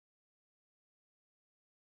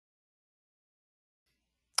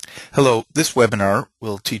Hello, this webinar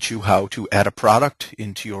will teach you how to add a product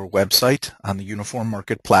into your website on the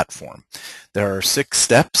UniformMarket platform. There are 6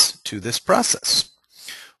 steps to this process.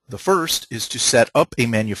 The first is to set up a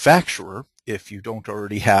manufacturer. If you don't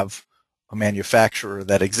already have a manufacturer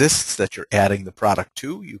that exists that you're adding the product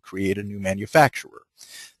to, you create a new manufacturer.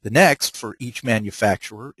 The next for each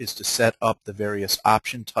manufacturer is to set up the various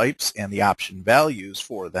option types and the option values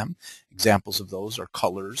for them. Examples of those are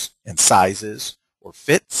colors and sizes or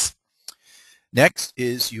fits. Next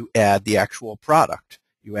is you add the actual product.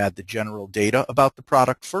 You add the general data about the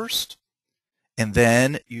product first, and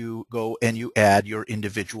then you go and you add your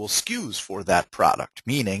individual SKUs for that product,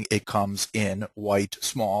 meaning it comes in white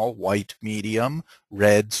small, white medium,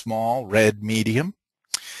 red small, red medium.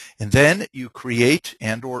 And then you create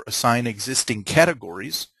and or assign existing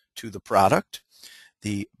categories to the product.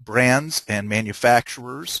 The brands and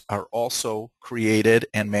manufacturers are also created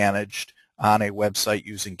and managed on a website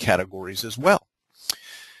using categories as well.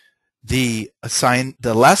 The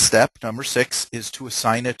last step, number 6, is to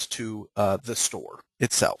assign it to the store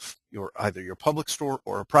itself, either your public store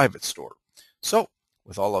or a private store. So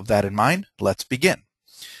with all of that in mind, let's begin.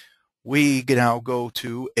 We now go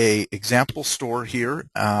to an example store here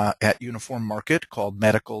at UniformMarket called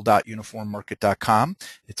medical.uniformmarket.com.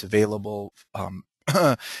 It's available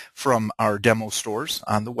from our demo stores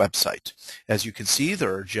on the website. As you can see,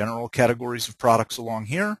 there are general categories of products along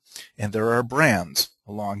here, and there are brands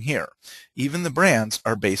along here. Even the brands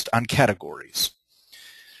are based on categories.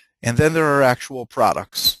 And then there are actual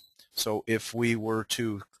products. So if we were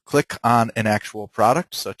to click on an actual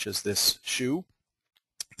product, such as this shoe,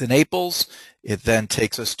 the Naples, it then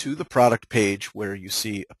takes us to the product page where you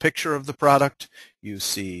see a picture of the product, you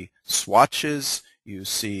see swatches, you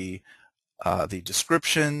see the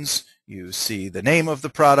descriptions, you see the name of the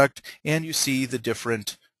product, and you see the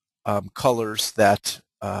different colors that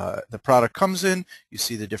the product comes in. You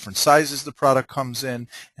see the different sizes the product comes in,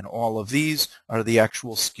 and all of these are the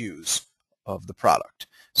actual SKUs of the product.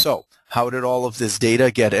 So how did all of this data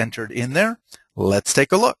get entered in there? Let's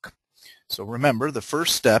take a look. So remember, the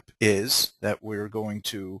first step is that we're going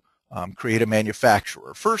to create a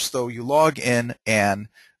manufacturer. First, though, you log in and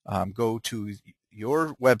go to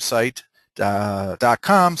your website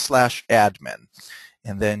 .com/admin,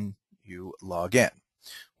 and then you log in.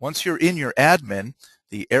 Once you're in your admin,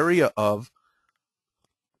 the area of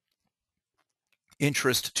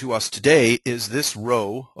interest to us today is this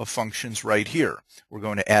row of functions right here. We're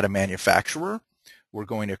going to add a manufacturer. We're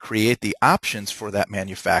going to create the options for that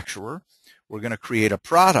manufacturer. We're going to create a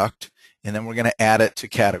product, and then we're going to add it to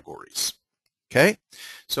categories. Okay?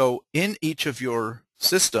 So in each of your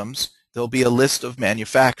systems, there'll be a list of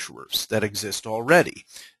manufacturers that exist already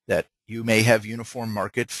that you may have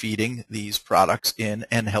UniformMarket feeding these products in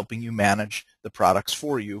and helping you manage the products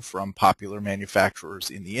for you from popular manufacturers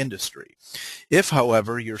in the industry. If,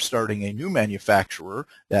 however, you're starting a new manufacturer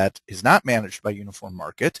that is not managed by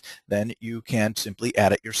UniformMarket, then you can simply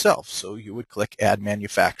add it yourself. So you would click Add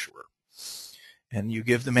Manufacturer, and you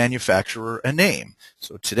give the manufacturer a name.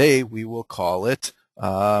 So today we will call it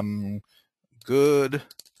Good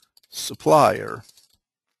Supplier.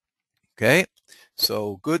 Okay,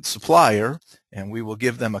 so Good Supplier, and we will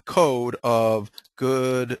give them a code of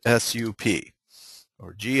Good SUP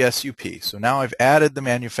or GSUP. So now I've added the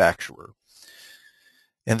manufacturer,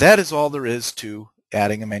 and that is all there is to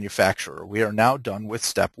adding a manufacturer. We are now done with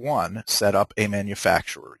step 1, set up a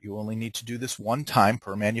manufacturer. You only need to do this one time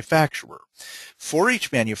per manufacturer. For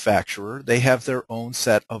each manufacturer, they have their own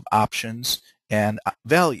set of options and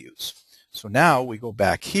values. So now we go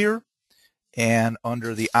back here, and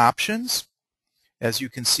under the options, as you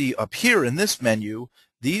can see up here in this menu,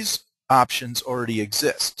 these options already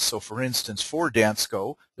exist. So for instance, for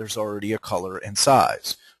Dansko, there's already a color and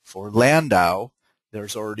size. For Landau,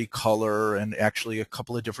 there's already color and actually a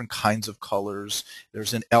couple of different kinds of colors.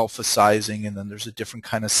 There's an alpha sizing, and then there's a different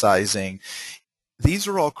kind of sizing. These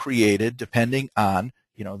are all created depending on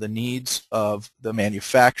the needs of the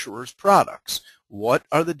manufacturer's products. What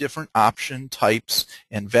are the different option types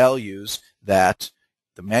and values that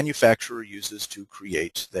the manufacturer uses to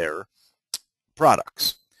create their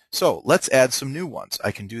products? So let's add some new ones.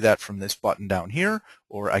 I can do that from this button down here,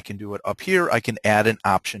 or I can do it up here. I can add an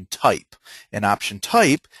option type. An option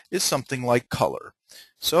type is something like color.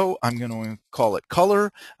 So I'm going to call it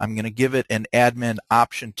color. I'm going to give it an admin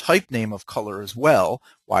option type name of color as well.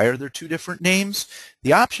 Why are there two different names?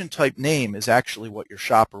 The option type name is actually what your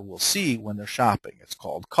shopper will see when they're shopping. It's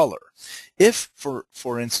called color. If,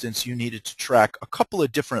 for instance, you needed to track a couple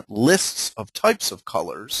of different lists of types of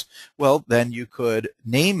colors, well, then you could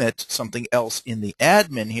name it something else in the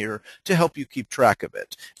admin here to help you keep track of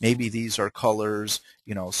it. Maybe these are colors,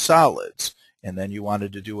 solids. And then you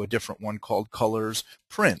wanted to do a different one called colors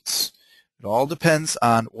prints. It all depends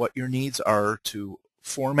on what your needs are to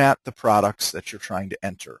format the products that you're trying to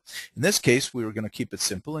enter. In this case, we were going to keep it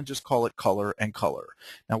simple and just call it color and color.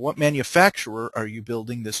 Now, what manufacturer are you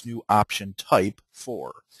building this new option type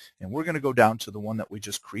for? And we're going to go down to the one that we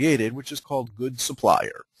just created, which is called good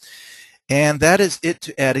supplier. And that is it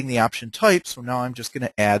to adding the option type. So now I'm just going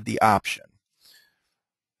to add the option.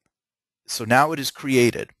 So now it is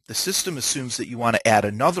created. The system assumes that you want to add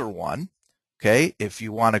another one. Okay, if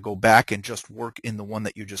you want to go back and just work in the one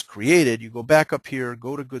that you just created, you go back up here,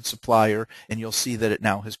 go to Good Supplier, and you'll see that it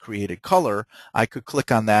now has created color. I could click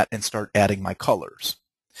on that and start adding my colors.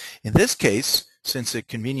 In this case, since it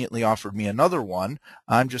conveniently offered me another one,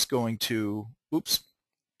 I'm just going to, go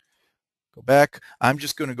back. I'm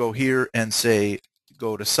just going to go here and say,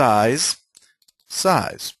 go to size.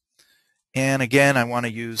 And again, I want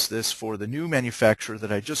to use this for the new manufacturer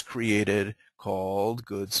that I just created called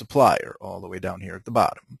Good Supplier, all the way down here at the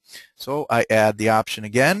bottom. So I add the option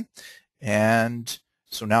again, and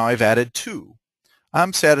so now I've added 2.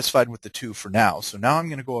 I'm satisfied with the 2 for now, so now I'm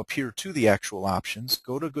going to go up here to the actual options,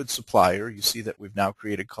 go to Good Supplier. You see that we've now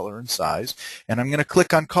created color and size, and I'm going to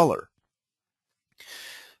click on color.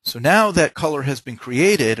 So now that color has been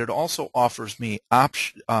created, it also offers me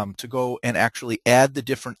to go and actually add the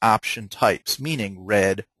different option types, meaning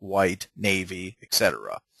red, white, navy,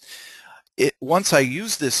 etc. Once I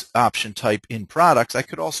use this option type in products, I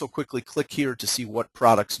could also quickly click here to see what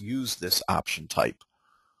products use this option type.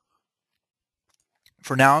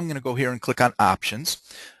 For now, I'm going to go here and click on options.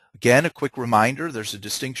 Again, a quick reminder, there's a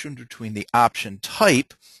distinction between the option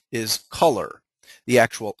type is color. The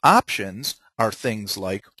actual options are things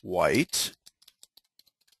like white,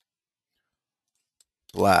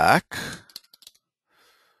 black,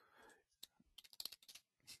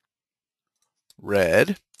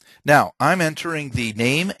 red. Now, I'm entering the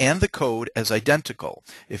name and the code as identical.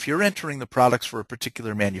 If you're entering the products for a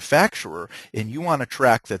particular manufacturer and you want to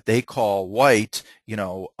track that they call white,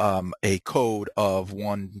 a code of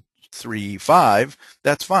 135,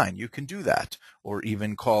 that's fine. You can do that. Or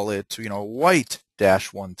even call it,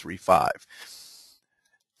 white-135.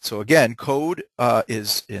 So again, code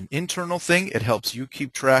is an internal thing. It helps you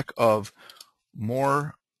keep track of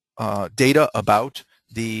more data about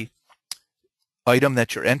the item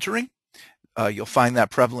that you're entering. You'll find that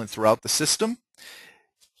prevalent throughout the system.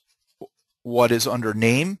 What is under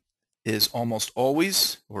name is almost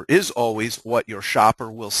always, or is always, what your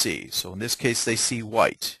shopper will see. So in this case, they see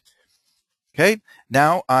white. Okay,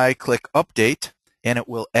 now I click Update, and it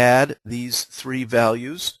will add these 3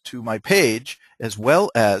 values to my page, as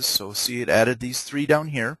well as, so see it added these 3 down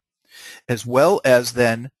here, as well as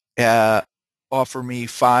then offer me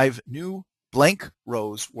 5 new blank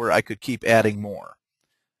rows where I could keep adding more.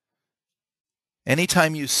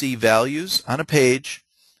 Anytime you see values on a page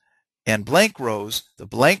and blank rows, the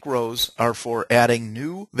blank rows are for adding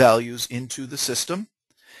new values into the system.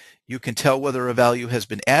 You can tell whether a value has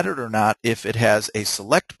been added or not if it has a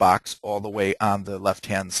select box all the way on the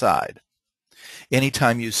left-hand side.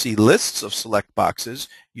 Anytime you see lists of select boxes,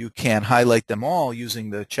 you can highlight them all using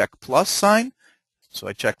the check plus sign. So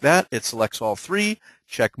I check that, it selects all 3,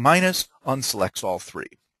 check minus, unselects all 3.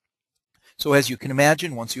 So as you can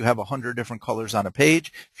imagine, once you have 100 different colors on a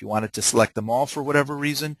page, if you wanted to select them all for whatever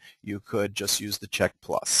reason, you could just use the check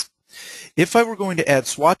plus. If I were going to add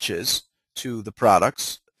swatches to the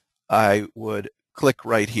products, I would click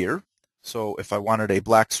right here. So if I wanted a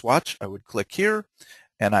black swatch, I would click here,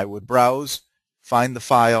 and I would browse, find the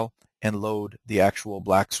file, and load the actual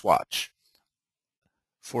black swatch.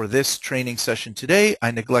 For this training session today,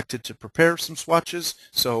 I neglected to prepare some swatches,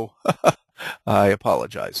 so I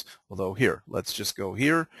apologize. Although here, let's just go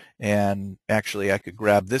here, and actually I could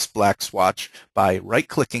grab this black swatch by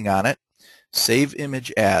right-clicking on it, save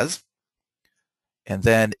image as, and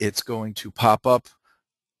then it's going to pop up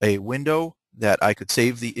a window that I could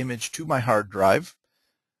save the image to my hard drive,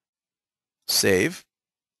 save.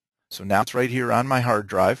 So now it's right here on my hard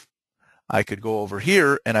drive. I could go over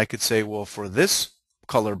here and I could say, well, for this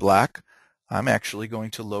color black, I'm actually going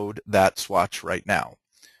to load that swatch right now.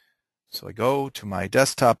 So I go to my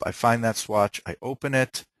desktop, I find that swatch, I open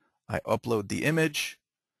it, I upload the image,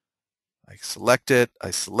 I select it,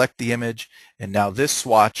 I select the image, and now this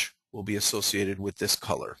swatch will be associated with this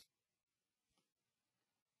color.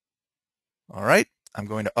 All right, I'm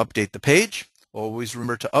going to update the page. Always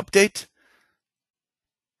remember to update.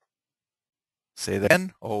 Say that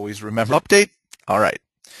again, always remember to update. All right,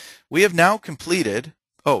 we have now completed,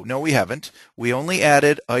 oh, no, we haven't. We only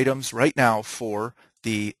added items right now for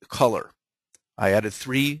the color. I added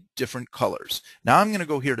 3 different colors. Now I'm going to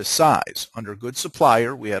go here to size. Under Good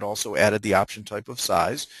Supplier, we had also added the option type of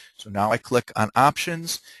size. So now I click on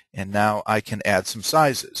Options, and now I can add some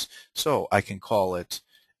sizes. So I can call it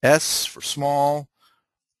S for small,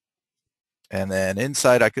 and then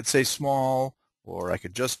inside I could say small, or I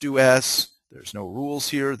could just do S. There's no rules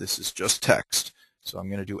here. This is just text. So I'm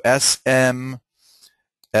going to do S, M,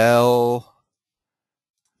 L,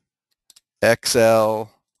 XL,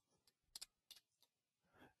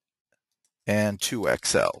 and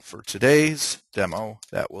 2XL. For today's demo,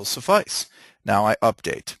 that will suffice. Now I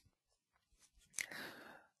update.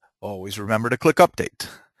 Always remember to click Update.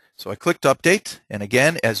 So I clicked Update, and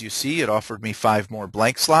again, as you see, it offered me 5 more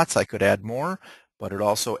blank slots. I could add more, but it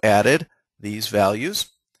also added these values.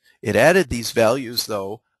 It added these values,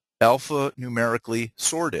 though, alphanumerically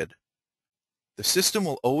sorted. The system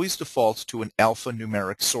will always default to an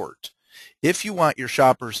alphanumeric sort. If you want your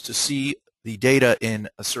shoppers to see the data in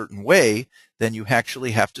a certain way, then you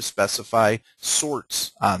actually have to specify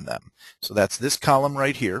sorts on them. So that's this column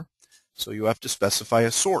right here. So you have to specify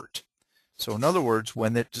a sort. So in other words,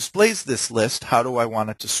 when it displays this list, how do I want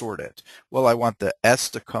it to sort it? Well, I want the S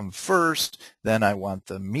to come first, then I want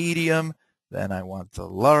the medium, then I want the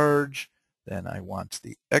large, then I want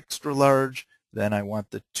the extra large, then I want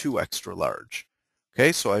the 2 extra large.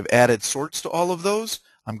 Okay, so I've added sorts to all of those.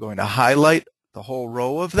 I'm going to highlight the whole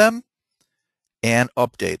row of them and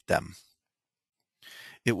update them.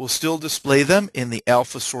 It will still display them in the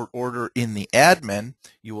alpha sort order in the admin.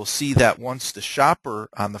 You will see that once the shopper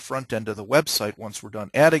on the front end of the website, once we're done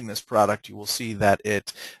adding this product, you will see that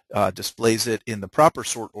it displays it in the proper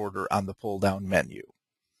sort order on the pull-down menu.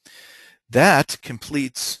 That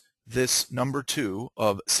completes this number 2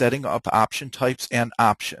 of setting up option types and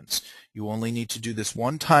options. You only need to do this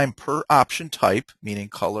one time per option type, meaning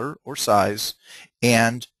color or size,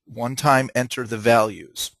 and one time enter the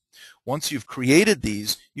values. Once you've created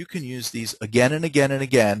these, you can use these again and again and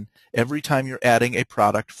again every time you're adding a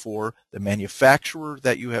product for the manufacturer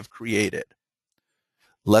that you have created.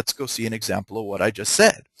 Let's go see an example of what I just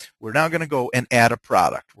said. We're now going to go and add a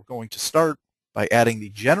product. We're going to start by adding the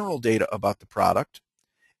general data about the product,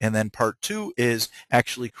 and then part 2 is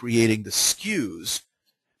actually creating the SKUs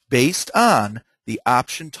based on the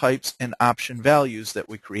option types and option values that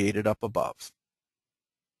we created up above.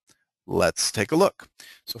 Let's take a look.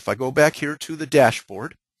 So if I go back here to the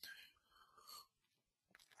dashboard,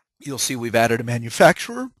 you'll see we've added a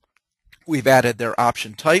manufacturer. We've added their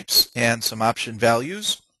option types and some option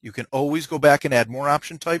values. You can always go back and add more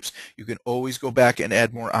option types. You can always go back and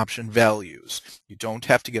add more option values. You don't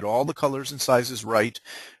have to get all the colors and sizes right.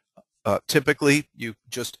 Typically, you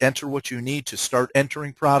just enter what you need to start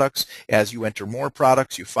entering products. As you enter more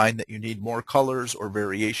products, you find that you need more colors or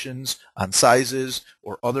variations on sizes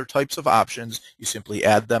or other types of options. You simply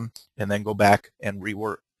add them and then go back and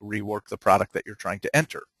rework the product that you're trying to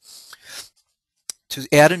enter. To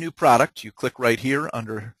add a new product, you click right here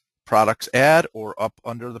under Products Add, or up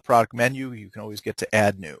under the product menu, you can always get to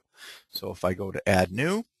Add New. So if I go to Add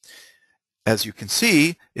New, as you can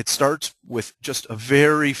see, it starts with just a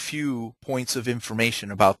very few points of information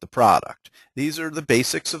about the product. These are the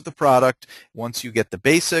basics of the product. Once you get the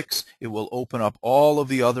basics, it will open up all of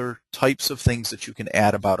the other types of things that you can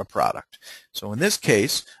add about a product. So in this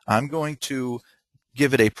case, I'm going to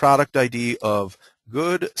give it a product ID of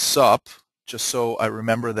Good Sup, just so I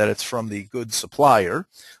remember that it's from the Good Supplier,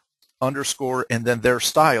 underscore, and then their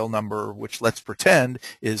style number, which let's pretend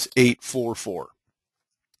is 844.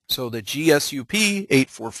 So the GSUP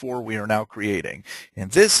 844 we are now creating. And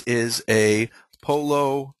this is a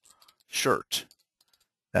polo shirt.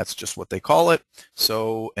 That's just what they call it.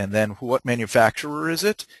 So, and then what manufacturer is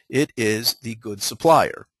it? It is the Good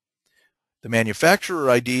Supplier. The manufacturer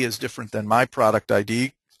ID is different than my product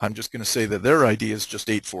ID. I'm just going to say that their ID is just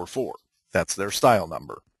 844. That's their style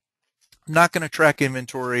number. I'm not going to track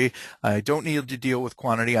inventory. I don't need to deal with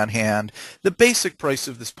quantity on hand. The basic price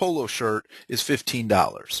of this polo shirt is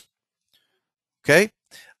 $15. Okay?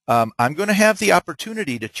 I'm going to have the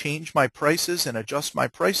opportunity to change my prices and adjust my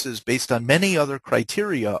prices based on many other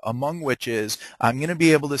criteria, among which is I'm going to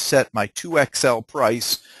be able to set my 2XL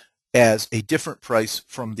price as a different price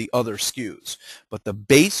from the other SKUs. But the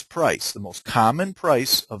base price, the most common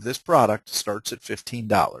price of this product, starts at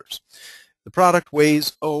 $15. The product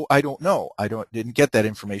weighs, oh, I don't know. Didn't get that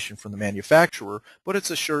information from the manufacturer, but it's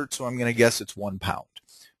a shirt, so I'm going to guess it's 1 pound.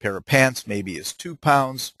 Pair of pants maybe is 2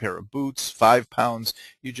 pounds. Pair of boots, 5 pounds.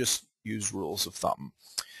 You just use rules of thumb.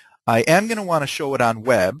 I am going to want to show it on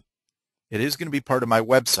web. It is going to be part of my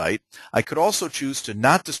website. I could also choose to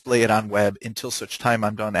not display it on web until such time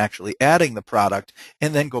I'm done actually adding the product,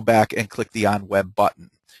 and then go back and click the on web button.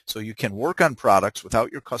 So you can work on products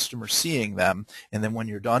without your customer seeing them, and then when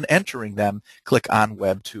you're done entering them, click on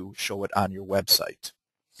web to show it on your website.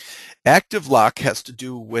 Active lock has to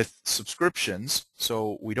do with subscriptions,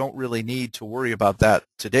 so we don't really need to worry about that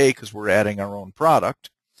today because we're adding our own product.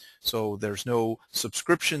 So there's no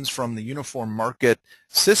subscriptions from the UniformMarket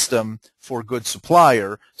system for Good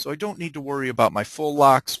Supplier, so I don't need to worry about my full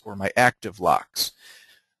locks or my active locks.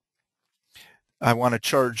 I want to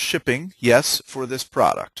charge shipping, yes, for this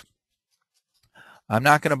product. I'm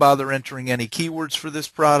not going to bother entering any keywords for this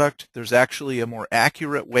product. There's actually a more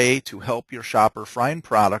accurate way to help your shopper find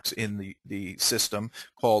products in the system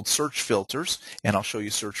called search filters, and I'll show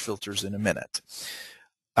you search filters in a minute.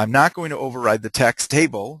 I'm not going to override the text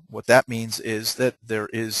table. What that means is that there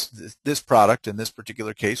is this product, in this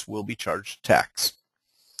particular case, will be charged tax.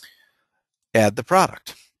 Add the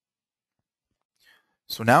product.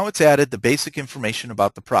 So now it's added the basic information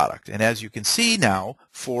about the product. And as you can see now,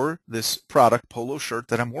 for this product polo shirt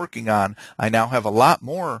that I'm working on, I now have a lot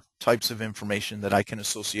more types of information that I can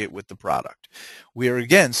associate with the product. We are,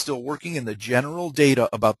 again, still working in the general data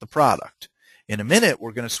about the product. In a minute,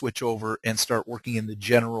 we're going to switch over and start working in the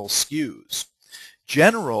general SKUs.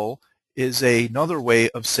 General is another way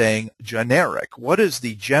of saying generic. What is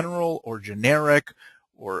the general or generic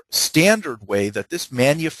or standard way that this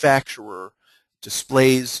manufacturer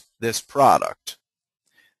displays this product?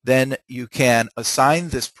 Then you can assign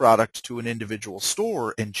this product to an individual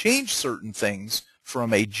store and change certain things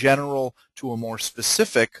from a general to a more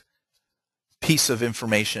specific piece of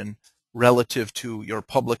information relative to your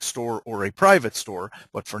public store or a private store.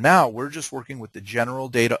 But for now, we're just working with the general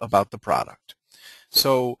data about the product.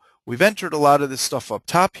 So we've entered a lot of this stuff up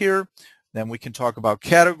top here. Then we can talk about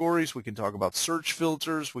categories, we can talk about search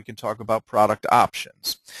filters, we can talk about product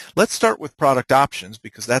options. Let's start with product options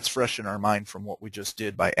because that's fresh in our mind from what we just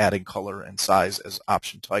did by adding color and size as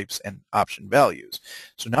option types and option values.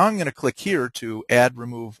 So now I'm going to click here to add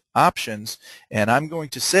remove options, and I'm going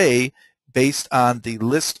to say, based on the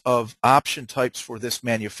list of option types for this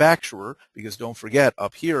manufacturer, because don't forget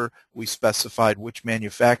up here we specified which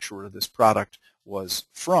manufacturer this product was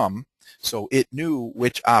from, so it knew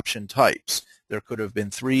which option types. There could have been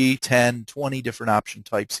 3, 10, 20 different option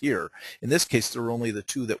types here. In this case, there are only the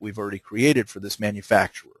 2 that we've already created for this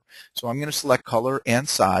manufacturer. So I'm going to select color and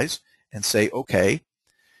size and say OK.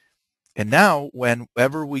 And now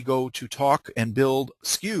whenever we go to talk and build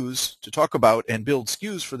SKUs, to talk about and build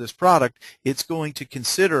SKUs for this product, it's going to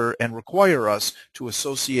consider and require us to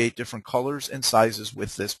associate different colors and sizes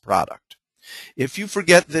with this product. If you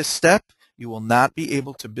forget this step, you will not be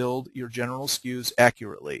able to build your general SKUs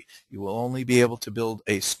accurately. You will only be able to build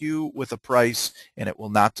a SKU with a price, and it will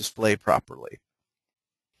not display properly.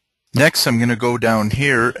 Next, I'm going to go down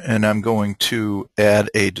here and I'm going to add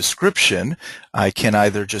a description. I can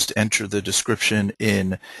either just enter the description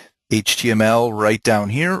in HTML right down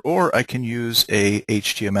here, or I can use a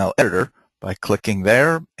HTML editor by clicking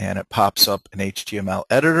there, and it pops up an HTML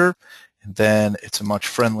editor. And then it's a much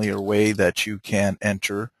friendlier way that you can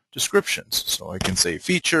enter descriptions. So I can say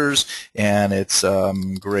features, and it's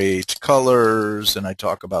great colors, and I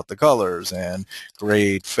talk about the colors, and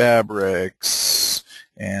great fabrics,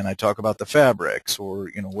 and I talk about the fabrics,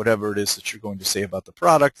 or whatever it is that you're going to say about the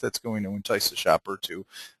product that's going to entice the shopper to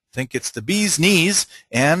think it's the bee's knees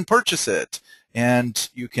and purchase it. And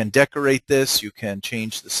you can decorate this, you can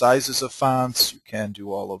change the sizes of fonts, you can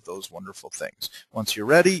do all of those wonderful things. Once you're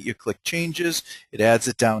ready, you click changes, it adds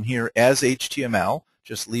it down here as HTML.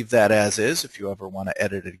 Just leave that as is. If you ever want to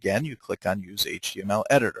edit it again, you click on use HTML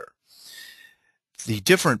editor. The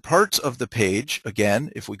different parts of the page,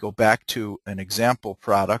 again, if we go back to an example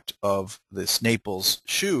product of this Naples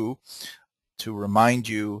shoe, to remind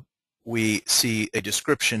you, we see a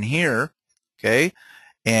description here, okay,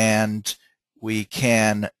 and we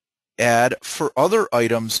can add for other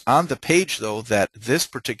items on the page, though, that this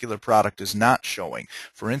particular product is not showing.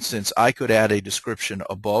 For instance, I could add a description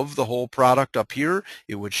above the whole product up here.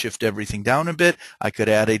 It would shift everything down a bit. I could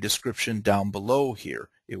add a description down below here.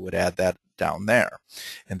 It would add that down there.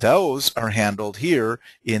 And those are handled here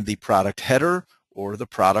in the product header or the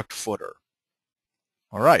product footer.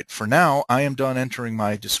 All right, for now, I am done entering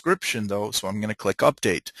my description, though, so I'm going to click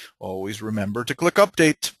Update. Always remember to click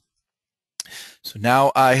Update. So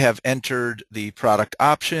now I have entered the product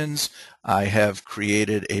options. I have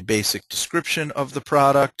created a basic description of the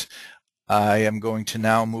product. I am going to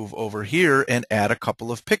now move over here and add a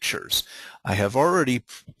couple of pictures. I have already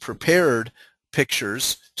prepared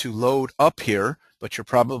pictures to load up here, but you're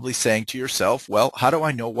probably saying to yourself, well, how do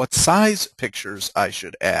I know what size pictures I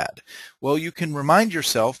should add? Well, you can remind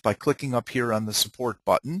yourself by clicking up here on the support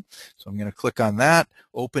button. So I'm going to click on that,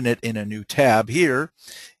 open it in a new tab here,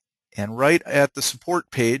 and right at the support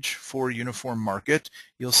page for UniformMarket,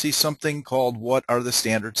 you'll see something called what are the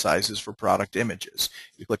standard sizes for product images.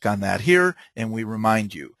 You click on that here, and we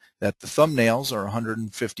remind you that the thumbnails are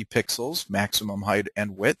 150 pixels, maximum height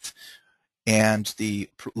and width, and the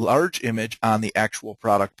large image on the actual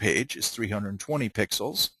product page is 320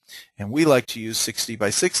 pixels, and we like to use 60 by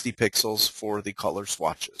 60 pixels for the color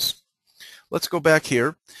swatches. Let's go back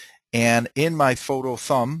here, and in my photo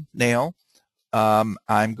thumbnail,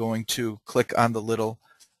 I'm going to click on the little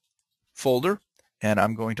folder, and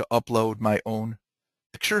I'm going to upload my own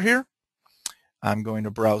picture here. I'm going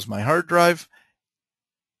to browse my hard drive,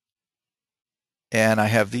 and I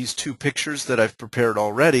have these two pictures that I've prepared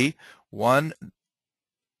already. One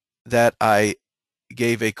that I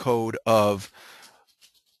gave a code of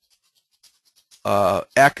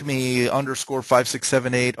Acme underscore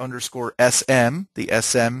 5678 underscore SM, the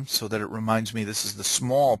SM, so that it reminds me this is the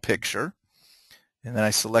small picture. And then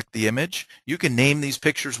I select the image. You can name these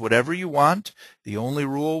pictures whatever you want. The only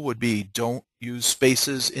rule would be don't use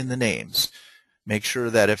spaces in the names. Make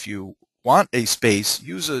sure that if you want a space,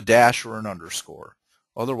 use a dash or an underscore.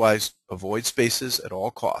 Otherwise, avoid spaces at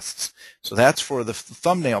all costs. So that's for the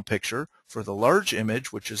thumbnail picture. For the large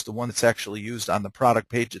image, which is the one that's actually used on the product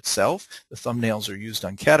page itself, the thumbnails are used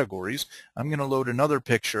on categories. I'm going to load another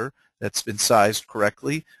picture that's been sized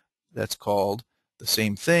correctly. That's called the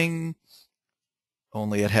same thing,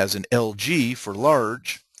 only it has an LG for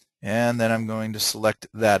large, and then I'm going to select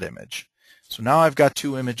that image. So now I've got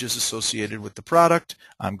two images associated with the product.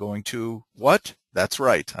 I'm going to what? That's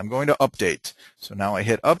right, I'm going to update. So now I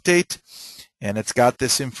hit update, and it's got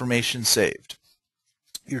this information saved.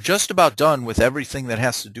 You're just about done with everything that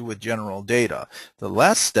has to do with general data. The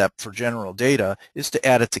last step for general data is to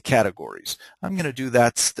add it to categories. I'm going to do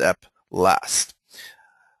that step last.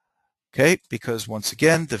 Okay, because once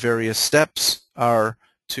again, the various steps are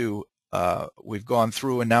to, we've gone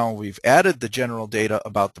through and now we've added the general data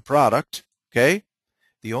about the product. Okay,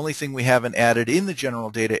 the only thing we haven't added in the general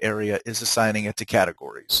data area is assigning it to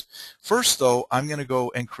categories. First, though, I'm going to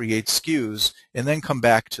go and create SKUs and then come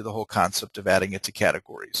back to the whole concept of adding it to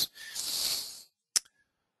categories.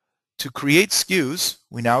 To create SKUs,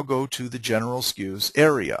 we now go to the general SKUs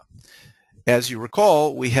area. As you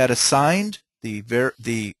recall, we had assigned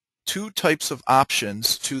the two types of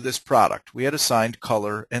options to this product. We had assigned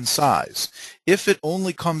color and size. If it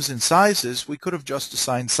only comes in sizes, we could have just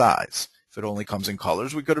assigned size. If it only comes in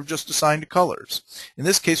colors, we could have just assigned colors. In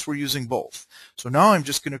this case, we're using both. So now I'm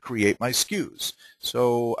just going to create my SKUs.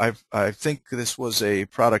 So I think this was a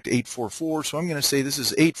product 844, so I'm going to say this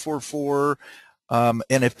is 844. And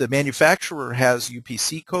if the manufacturer has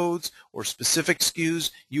UPC codes or specific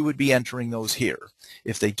SKUs, you would be entering those here.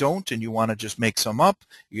 If they don't and you want to just make some up,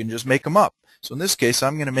 you can just make them up. So in this case,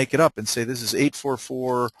 I'm going to make it up and say this is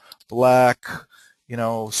 844 black,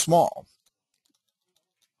 small.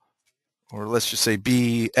 Or let's just say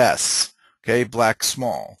BS, okay, black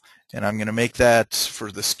small. And I'm going to make that for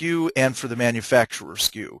the SKU and for the manufacturer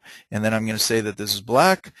SKU. And then I'm going to say that this is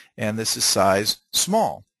black and this is size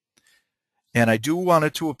small. And I do want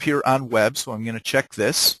it to appear on web, so I'm going to check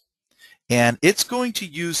this. And it's going to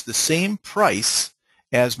use the same price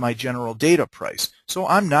as my general data price. So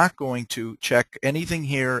I'm not going to check anything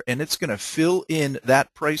here, and it's going to fill in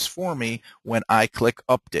that price for me when I click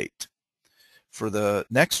Update. For the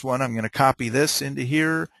next one, I'm going to copy this into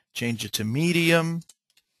here, change it to medium,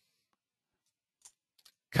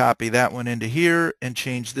 copy that one into here, and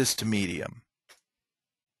change this to medium.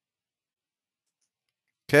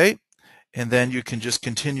 Okay? And then you can just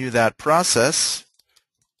continue that process.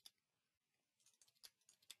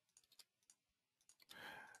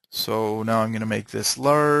 So now I'm going to make this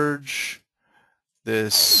large,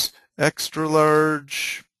 this extra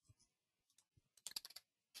large,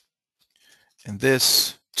 and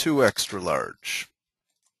this 2 extra large.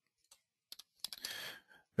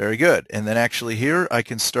 Very good. And then actually here I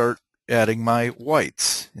can start adding my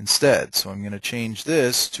whites instead. So I'm going to change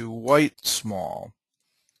this to white small.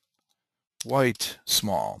 White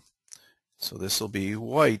small. So this will be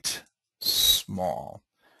white small.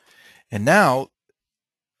 And now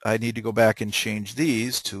I need to go back and change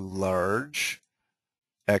these to large,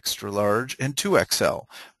 extra large, and 2XL.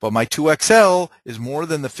 But my 2XL is more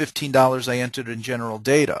than the $15 I entered in general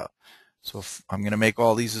data. So if I'm going to make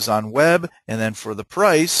all these as on web, and then for the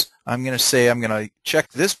price, I'm going to say I'm going to check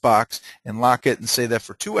this box and lock it and say that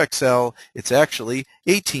for 2XL, it's actually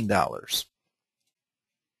 $18.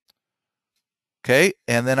 Okay,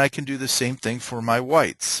 and then I can do the same thing for my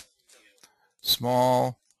whites.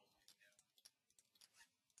 Small,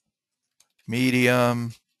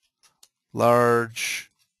 medium,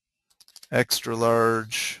 large, extra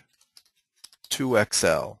large,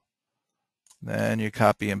 2XL. Then you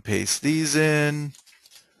copy and paste these in.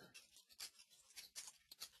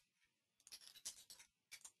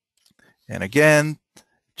 And again,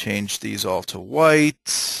 change these all to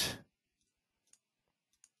white.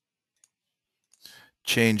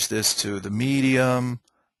 Change this to the medium,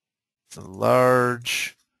 the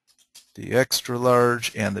large, the extra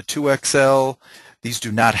large, and the 2XL. These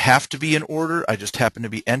do not have to be in order. I just happen to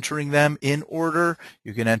be entering them in order.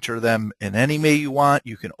 You can enter them in any way you want.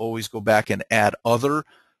 You can always go back and add other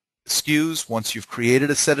SKUs. Once you've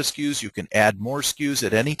created a set of SKUs, you can add more SKUs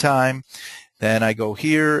at any time. Then I go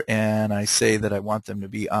here and I say that I want them to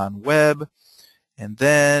be on web. And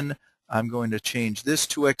then I'm going to change this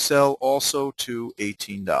 2XL also to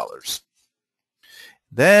 $18.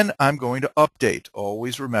 Then I'm going to update.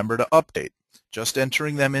 Always remember to update. Just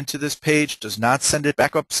entering them into this page does not send it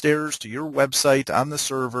back upstairs to your website on the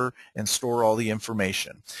server and store all the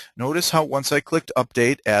information. Notice how once I clicked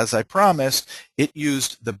update, as I promised, it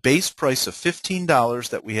used the base price of $15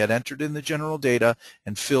 that we had entered in the general data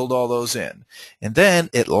and filled all those in. And then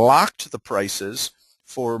it locked the prices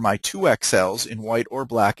for my 2XLs in white or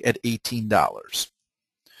black at $18.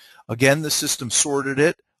 Again, the system sorted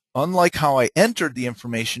it. Unlike how I entered the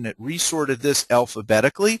information, it resorted this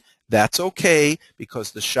alphabetically. That's okay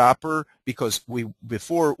because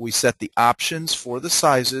before we set the options for the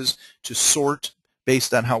sizes to sort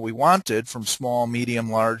based on how we wanted from small,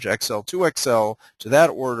 medium, large, XL, 2XL to that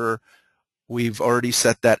order. We've already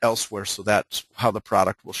set that elsewhere, so that's how the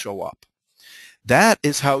product will show up. That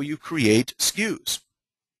is how you create SKUs.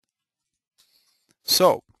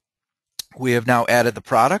 So we have now added the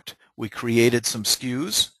product. We created some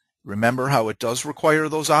SKUs. Remember how it does require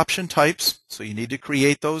those option types, so you need to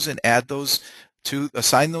create those and add those to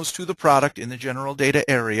assign those to the product in the general data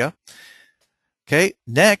area. Okay,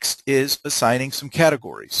 next is assigning some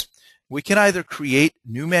categories. We can either create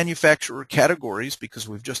new manufacturer categories because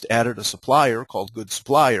we've just added a supplier called Good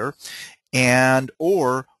Supplier,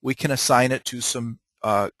 or we can assign it to some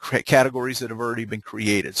categories that have already been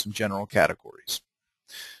created, some general categories.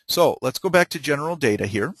 So let's go back to general data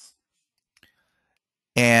here.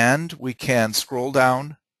 And we can scroll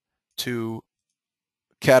down to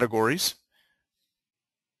categories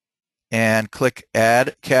and click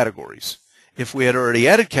Add Categories. If we had already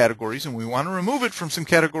added categories and we want to remove it from some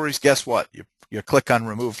categories, guess what? You click on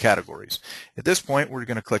Remove Categories. At this point, we're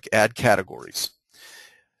going to click Add Categories.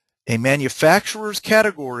 A manufacturer's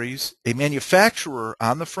categories, a manufacturer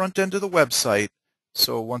on the front end of the website.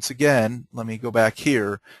 So once again, let me go back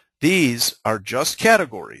here. These are just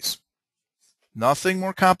categories. Nothing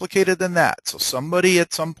more complicated than that. So somebody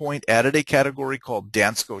at some point added a category called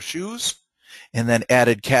Dansko Shoes and then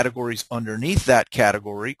added categories underneath that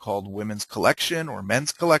category called Women's Collection or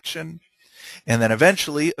Men's Collection, and then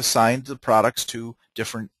eventually assigned the products to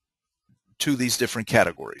these different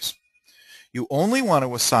categories. You only want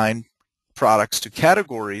to assign products to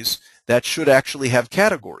categories that should actually have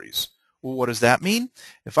categories. Well, what does that mean?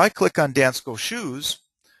 If I click on Dansko Shoes,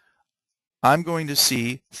 I'm going to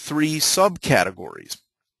see 3 subcategories.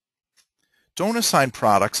 Don't assign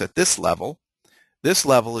products at this level. This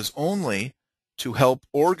level is only to help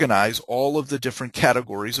organize all of the different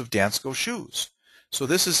categories of Dansko Shoes. So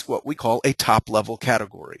this is what we call a top-level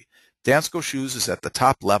category. Dansko Shoes is at the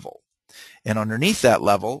top level. And underneath that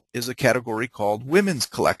level is a category called Women's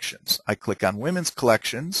Collections. I click on Women's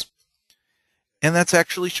Collections, and that's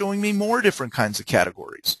actually showing me more different kinds of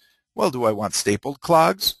categories. Well, do I want stapled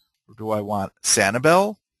clogs? Or do I want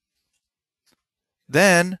Sanibel?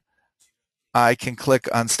 Then I can click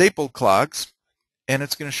on stapled clogs and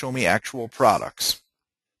it's going to show me actual products.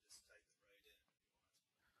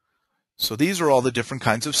 So these are all the different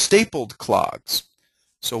kinds of stapled clogs.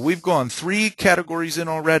 So we've gone 3 categories in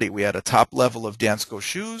already. We had a top level of Dansko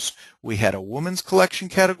Shoes, we had a women's collection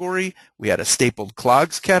category, we had a stapled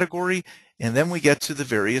clogs category, and then we get to the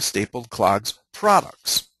various stapled clogs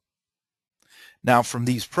products. Now from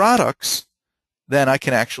these products, then I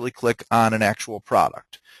can actually click on an actual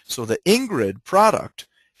product. So the Ingrid product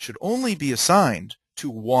should only be assigned to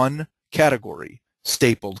one category,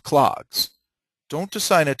 stapled clogs. Don't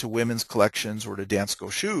assign it to women's collections or to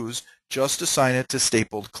Dansko shoes, just assign it to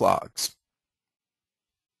stapled clogs.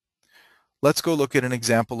 Let's go look at an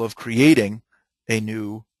example of creating a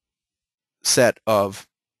new set of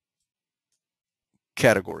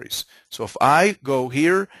categories. So if I go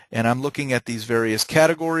here and I'm looking at these various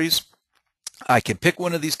categories, I can pick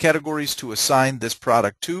one of these categories to assign this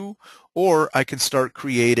product to, or I can start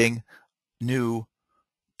creating new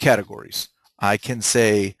categories. I can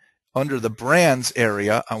say under the brands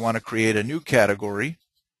area, I want to create a new category.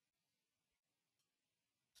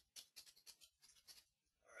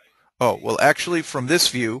 Oh, well, actually from this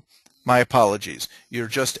view, my apologies. You're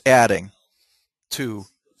just adding to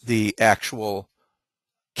the actual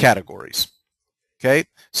categories. Okay,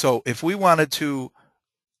 so if we wanted to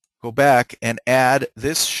go back and add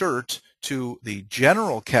this shirt to the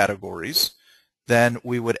general categories, then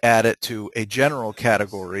we would add it to a general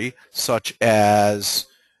category such as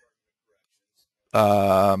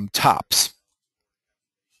tops.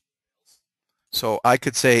 So I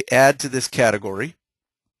could say add to this category,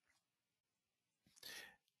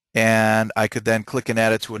 and I could then click and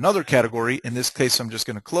add it to another category. In this case, I'm just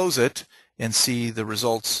going to close it and see the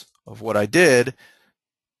results of what I did.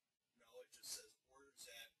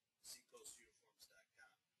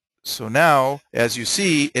 So now, as you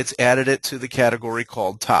see, it's added it to the category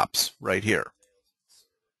called tops right here.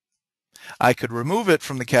 I could remove it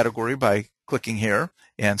from the category by clicking here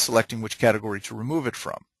and selecting which category to remove it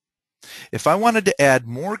from. If I wanted to add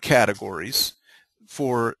more categories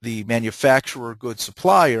for the manufacturer good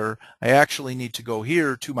supplier, I actually need to go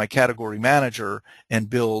here to my category manager and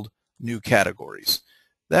build new categories.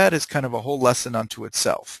 That is kind of a whole lesson unto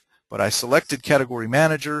itself. But I selected category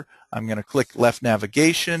manager. I'm going to click left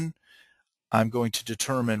navigation. I'm going to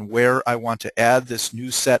determine where I want to add this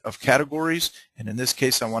new set of categories. And in this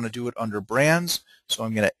case, I want to do it under brands. So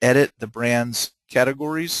I'm going to edit the brands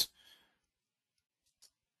categories.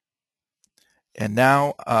 And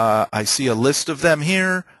now I see a list of them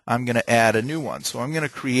here. I'm going to add a new one. So I'm going to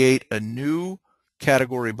create a new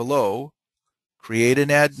category below, create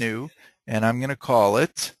and add new, and I'm going to call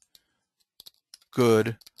it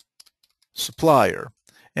good supplier.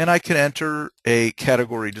 And I can enter a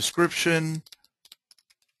category description,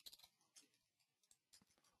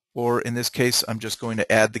 or in this case, I'm just going to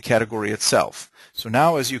add the category itself. So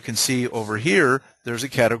now, as you can see over here, there's a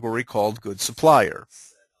category called good supplier.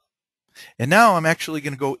 And now I'm actually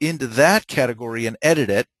going to go into that category and edit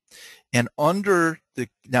it. And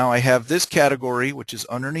now I have this category, which is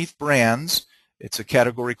underneath brands. It's a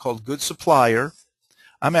category called good supplier.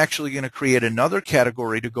 I'm actually going to create another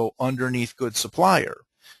category to go underneath good supplier.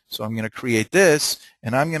 So I'm going to create this,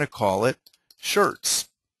 and I'm going to call it shirts.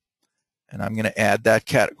 And I'm going to add that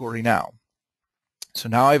category now. So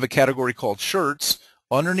now I have a category called shirts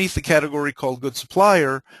underneath the category called good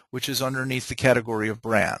supplier, which is underneath the category of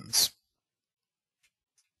brands.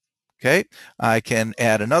 Okay, I can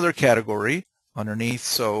add another category underneath.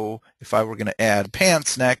 So if I were going to add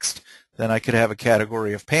pants next, then I could have a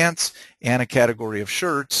category of pants and a category of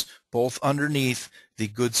shirts, both underneath the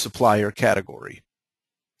good supplier category.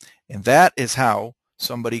 And that is how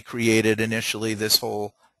somebody created initially this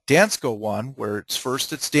whole Dansko one, where it's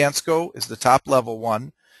Dansko is the top level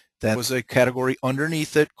one. Then was a category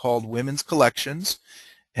underneath it called women's collections,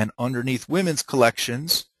 and underneath women's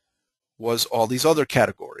collections was all these other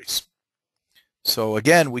categories. So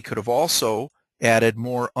again, we could have also added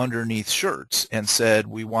more underneath shirts and said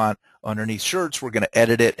we want underneath shirts, we're going to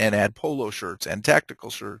edit it and add polo shirts and tactical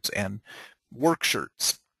shirts and work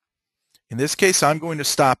shirts. In this case, I'm going to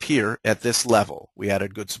stop here at this level. We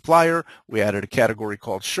added good supplier. We added a category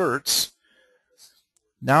called shirts.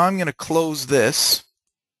 Now I'm going to close this.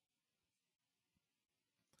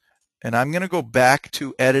 And I'm going to go back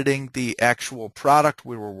to editing the actual product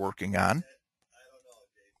we were working on.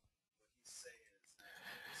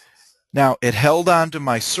 Now, it held on to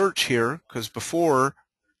my search here because before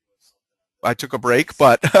I took a break,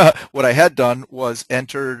 but what I had done was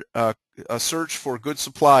entered a search for good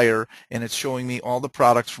supplier, and it's showing me all the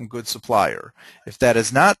products from good supplier. If that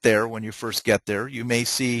is not there when you first get there, you may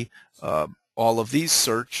see all of these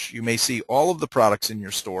search. You may see all of the products in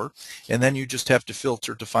your store, and then you just have to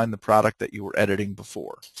filter to find the product that you were editing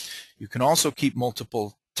before. You can also keep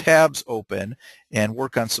multiple tabs open and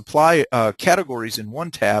work on supply categories in one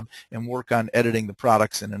tab and work on editing the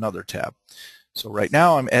products in another tab. So right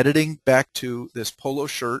now I'm editing back to this polo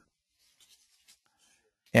shirt,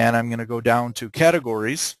 and I'm going to go down to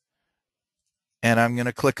categories, and I'm going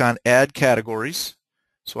to click on add categories.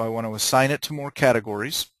 So I want to assign it to more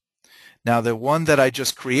categories. Now the one that I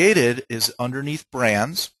just created is underneath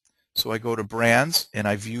brands. So I go to brands and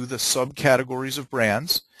I view the subcategories of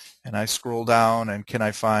brands, and I scroll down and can I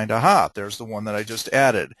find, aha, there's the one that I just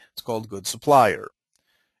added. It's called Good Supplier.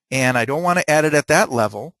 And I don't want to add it at that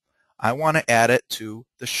level. I want to add it to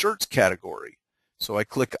the shirts category. So I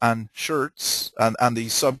click on shirts, on the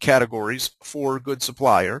subcategories for Good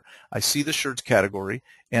Supplier. I see the shirts category,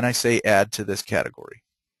 and I say add to this category.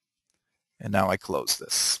 And now I close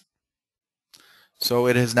this. So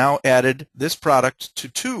it has now added this product to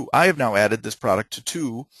two. I have now added this product to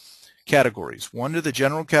two categories. One to the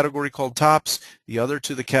general category called tops, the other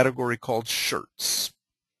to the category called shirts.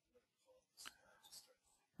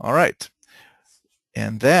 All right.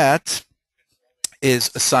 And that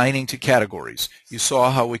is assigning to categories. You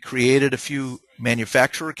saw how we created a few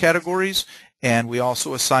manufacturer categories, and we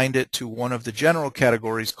also assigned it to one of the general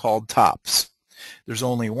categories called tops. There's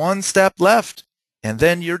only one step left, and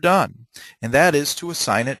then you're done, and that is to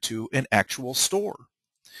assign it to an actual store.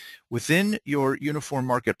 Within your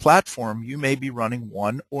UniformMarket platform, you may be running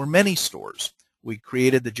one or many stores. We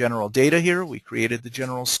created the general data here. We created the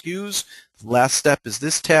general SKUs. The last step is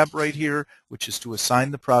this tab right here, which is to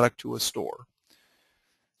assign the product to a store.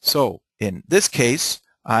 So in this case,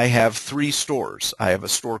 I have three stores. I have a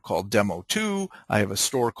store called Demo 2, I have a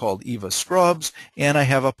store called Eva Scrubs, and I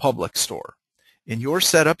have a public store. In your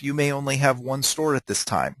setup, you may only have one store at this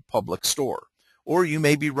time, public store. Or you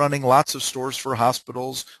may be running lots of stores for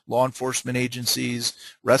hospitals, law enforcement agencies,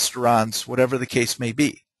 restaurants, whatever the case may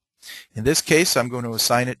be. In this case, I'm going to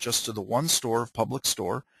assign it just to the one store, public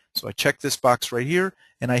store. So I check this box right here,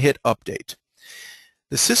 and I hit Update.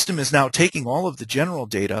 The system is now taking all of the general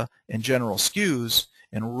data and general SKUs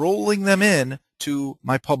and rolling them in to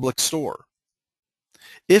my public store.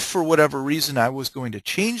 If for whatever reason I was going to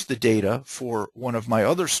change the data for one of my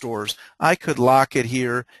other stores, I could lock it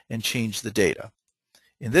here and change the data.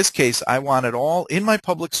 In this case, I want it all in my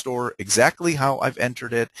public store exactly how I've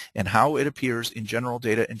entered it and how it appears in general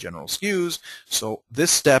data and general SKUs. So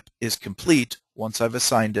this step is complete once I've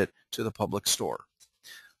assigned it to the public store.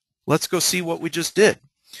 Let's go see what we just did.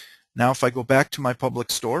 Now if I go back to my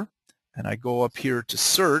public store and I go up here to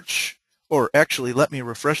search, or actually let me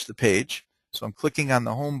refresh the page. So I'm clicking on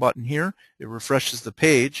the home button here. It refreshes the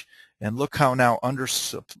page, and look how now under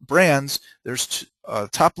brands there's a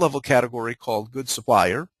top level category called Good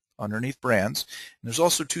Supplier underneath brands, and there's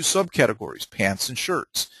also two subcategories, pants and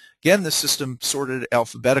shirts. Again, the system sorted it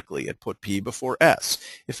alphabetically. It put P before S.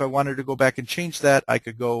 If I wanted to go back and change that, I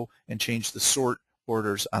could go and change the sort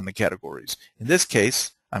orders on the categories. In this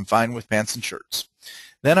case, I'm fine with pants and shirts.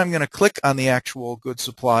 Then I'm going to click on the actual Good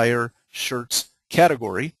Supplier shirts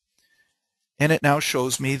category, and it now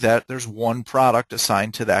shows me that there's one product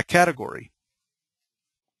assigned to that category.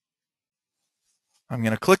 I'm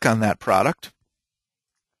going to click on that product,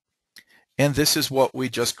 and this is what we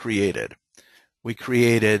just created. We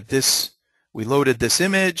created this, we loaded this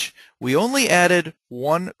image. We only added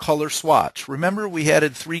one color swatch. Remember, we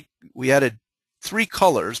added three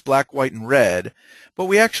colors, black, white, and red, but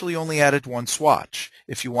we actually only added one swatch.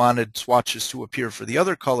 If you wanted swatches to appear for the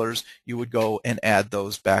other colors, you would go and add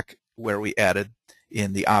those back where we added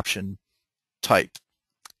in the option type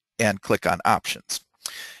and click on options.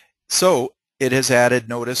 So it has added,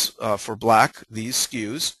 notice for black, these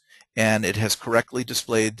SKUs, and it has correctly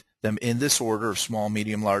displayed them in this order of small,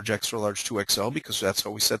 medium, large, extra large, 2XL, because that's how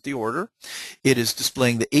we set the order. It is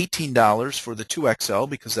displaying the $18 for the 2XL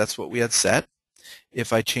because that's what we had set.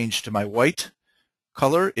 If I change to my white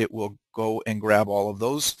color, it will go and grab all of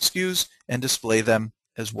those SKUs and display them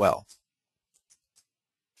as well.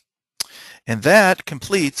 And that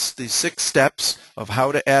completes the 6 steps of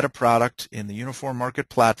how to add a product in the UniformMarket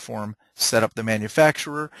platform, set up the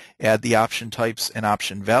manufacturer, add the option types and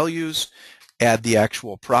option values, add the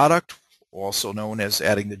actual product, also known as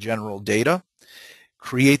adding the general data,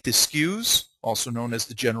 create the SKUs, also known as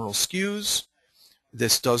the general SKUs.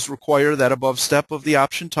 This does require that above step of the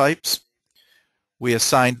option types. We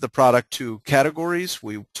assigned the product to categories.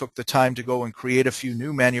 We took the time to go and create a few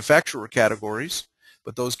new manufacturer categories,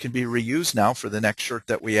 but those can be reused now for the next shirt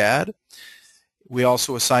that we add. We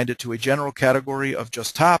also assigned it to a general category of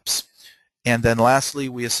just tops, and then lastly,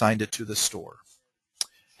 we assigned it to the store.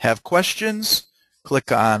 Have questions?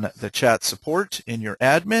 Click on the chat support in your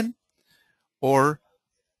admin, or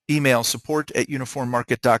email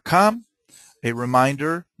support@uniformmarket.com. A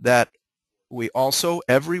reminder that we also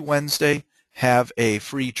every Wednesday have a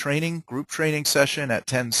free training, group training session at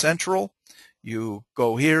 10 Central. You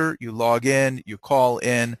go here, you log in, you call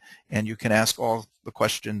in, and you can ask all the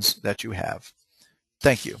questions that you have.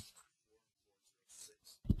 Thank you.